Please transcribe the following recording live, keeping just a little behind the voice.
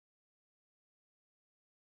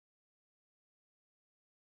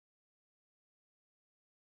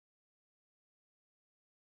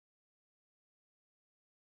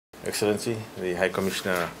Excellency, the High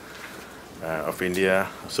Commissioner of India,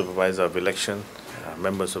 Supervisor of Election,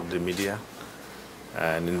 members of the media,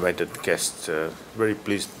 and invited guests. Very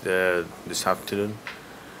pleased this afternoon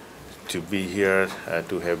to be here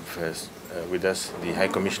to have with us the High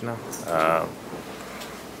Commissioner,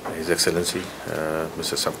 His Excellency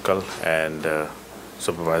Mr. Sabkal, and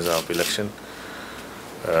Supervisor of Election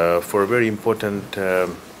for a very important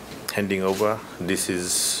handing over. This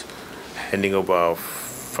is handing over of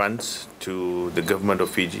funds to the government of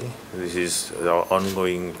Fiji. This is our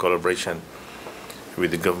ongoing collaboration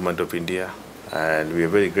with the government of India, and we are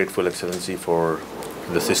very grateful, Excellency, for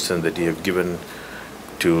the assistance that you have given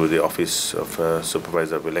to the Office of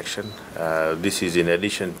Supervisor of Election. This is in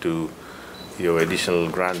addition to your additional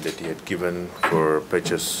grant that you had given for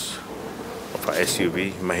purchase of a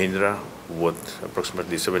SUV Mahindra worth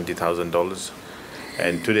approximately $70,000.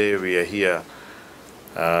 And today we are here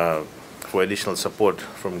for additional support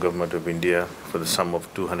from Government of India for the sum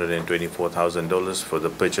of $224,000 for the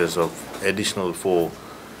purchase of additional 4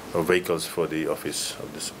 vehicles for the Office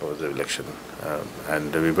of the Supervisor of Election.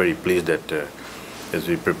 And we're very pleased that as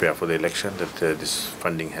we prepare for the election that this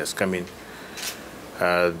funding has come in.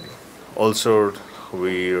 Also,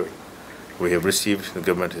 we have received, the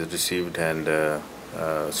government has received, and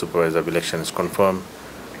Supervisor of Election has confirmed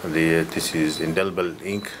this is indelible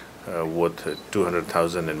ink worth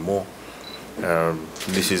 200,000 and more.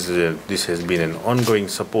 This has been an ongoing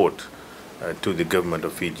support to the government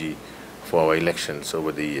of Fiji for our elections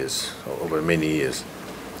over the years, over many years.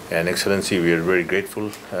 And Excellency, we are very grateful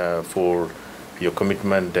for your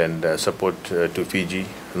commitment and support to Fiji,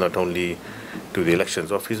 not only to the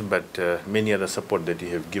elections office, but many other support that you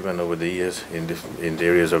have given over the years in the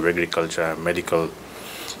areas of agriculture, medical,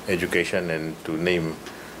 education, and to name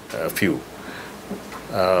a few.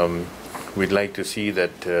 We'd like to see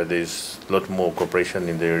that there's a lot more cooperation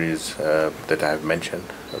in the areas that I have mentioned,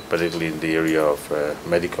 particularly in the area of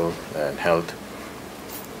medical and health.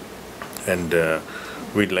 And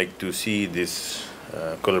we'd like to see this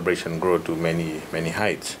collaboration grow to many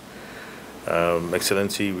heights.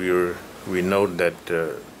 Excellency, we note that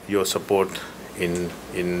your support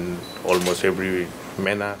in almost every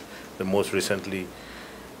manner. The most recently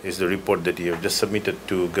is the report that you have just submitted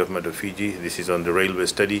to Government of Fiji. This is on the railway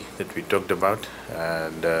study that we talked about,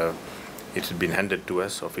 and it's been handed to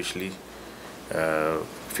us officially a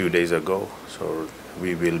few days ago. So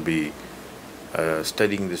we will be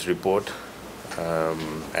studying this report,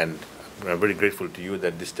 and I'm very grateful to you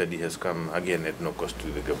that this study has come again at no cost to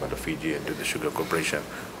the Government of Fiji and to the Sugar Corporation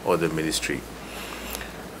or the Ministry.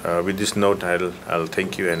 With this note, I'll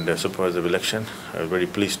thank you, and Supervisor of Election. I'm very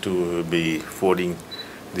pleased to be forwarding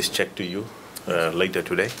this check to you later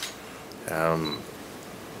today.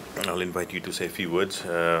 I'll invite you to say a few words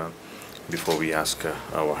before we ask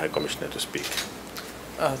our High Commissioner to speak.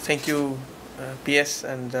 Thank you, PS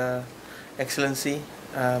and Excellency,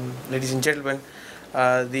 ladies and gentlemen.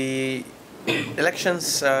 The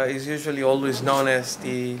elections is usually always known as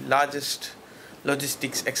the largest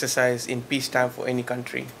logistics exercise in peacetime for any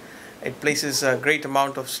country. It places a great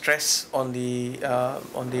amount of stress on the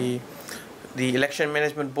election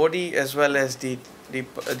management body, as well as the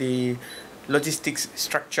logistics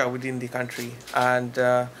structure within the country. And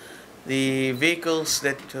the vehicles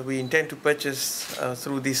that we intend to purchase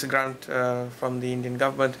through this grant from the Indian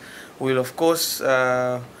government will of course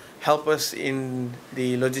help us in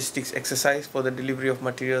the logistics exercise for the delivery of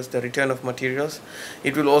materials, the return of materials.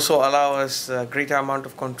 It will also allow us a greater amount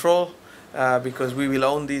of control because we will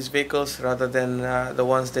own these vehicles rather than the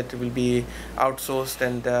ones that will be outsourced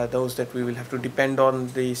and those that we will have to depend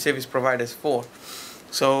on the service providers for.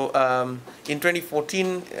 So in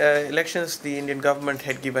 2014 elections, the Indian government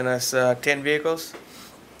had given us 10 vehicles,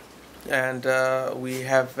 and we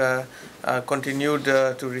have continued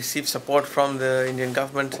to receive support from the Indian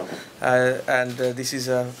government, and this is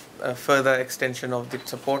a further extension of the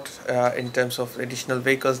support in terms of additional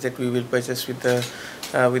vehicles that we will purchase with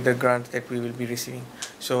the grant that we will be receiving.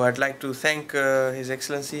 So I'd like to thank His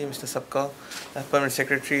Excellency Mr. Sabkal, Permanent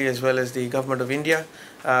Secretary, as well as the Government of India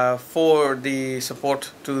for the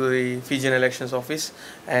support to the Fijian Elections Office.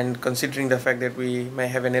 And considering the fact that we may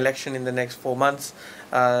have an election in the next 4 months,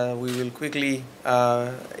 we will quickly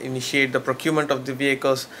initiate the procurement of the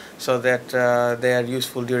vehicles so that they are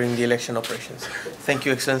useful during the election operations. Thank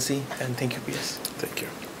you, Excellency, and thank you, PS. Thank you.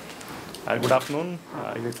 Good afternoon,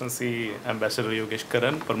 Your Excellency Ambassador Yogesh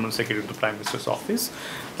Karan, Permanent Secretary to the Prime Minister's Office,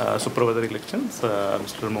 Supervisor Elections,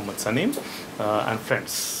 Mr. Mohammad Saneem, and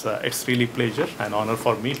friends. It's really pleasure and honor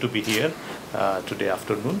for me to be here today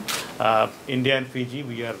afternoon. India and Fiji,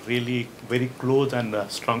 we are really very close and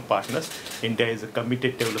strong partners. India is a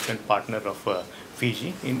committed development partner of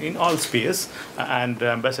Fiji in all spheres, and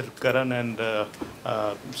Ambassador Karan and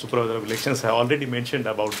Supervisor of Elections have already mentioned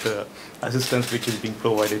about the assistance which is being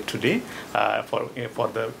provided today for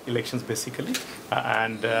the elections basically,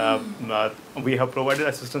 and we have provided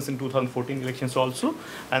assistance in 2014 elections also,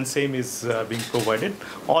 and same is being provided.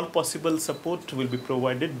 All possible support will be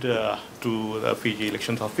provided to the Fiji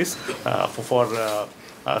Elections Office for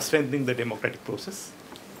strengthening the democratic process.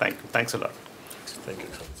 Thank you. Thanks a lot. Thank you,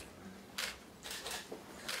 Excellency.